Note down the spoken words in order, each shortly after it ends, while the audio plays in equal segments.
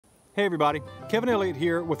Hey everybody, Kevin Elliott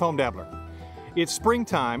here with Home Dabbler. It's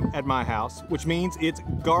springtime at my house, which means it's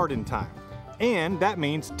garden time. And that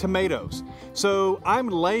means tomatoes. So I'm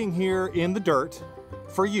laying here in the dirt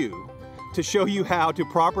for you to show you how to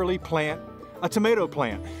properly plant a tomato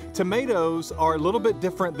plant. Tomatoes are a little bit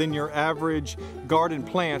different than your average garden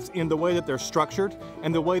plants in the way that they're structured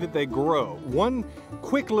and the way that they grow. One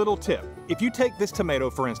quick little tip. If you take this tomato,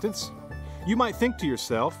 for instance, you might think to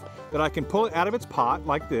yourself that I can pull it out of its pot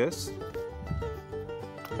like this,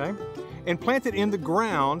 okay, and plant it in the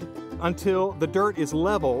ground until the dirt is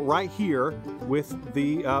level right here with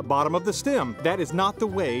the bottom of the stem. That is not the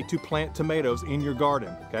way to plant tomatoes in your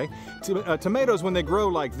garden, okay? Tomatoes, when they grow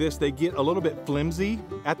like this, they get a little bit flimsy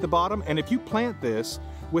at the bottom, and if you plant this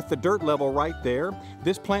with the dirt level right there,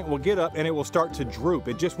 this plant will get up and it will start to droop.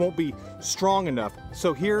 It just won't be strong enough.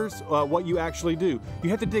 So here's what you actually do. You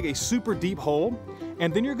have to dig a super deep hole,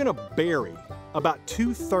 and then you're gonna bury about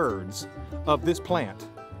 2/3 of this plant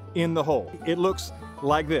in the hole. It looks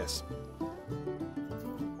like this.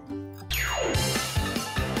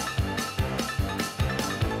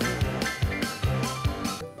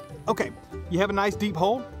 Okay, you have a nice deep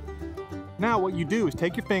hole. Now what you do is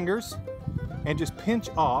take your fingers and just pinch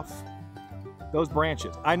off those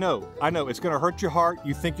branches. I know, it's gonna hurt your heart.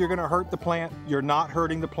 You think you're gonna hurt the plant. You're not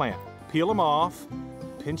hurting the plant. Peel them off,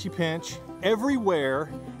 pinchy pinch. Everywhere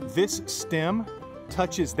this stem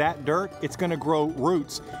touches that dirt, it's gonna grow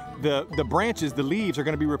roots. The branches, the leaves are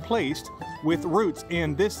gonna be replaced with roots,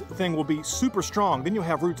 and this thing will be super strong. Then you'll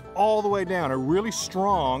have roots all the way down, a really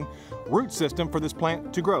strong root system for this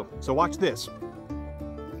plant to grow. So watch this.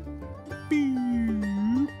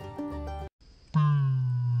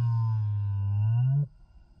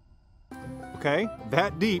 Okay,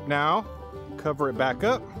 that deep now. Cover it back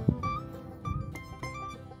up.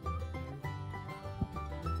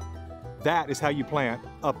 That is how you plant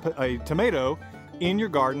a tomato in your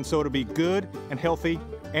garden so it'll be good and healthy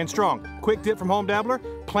and strong. Quick tip from Home Dabbler,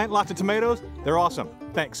 plant lots of tomatoes. They're awesome.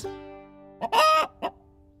 Thanks.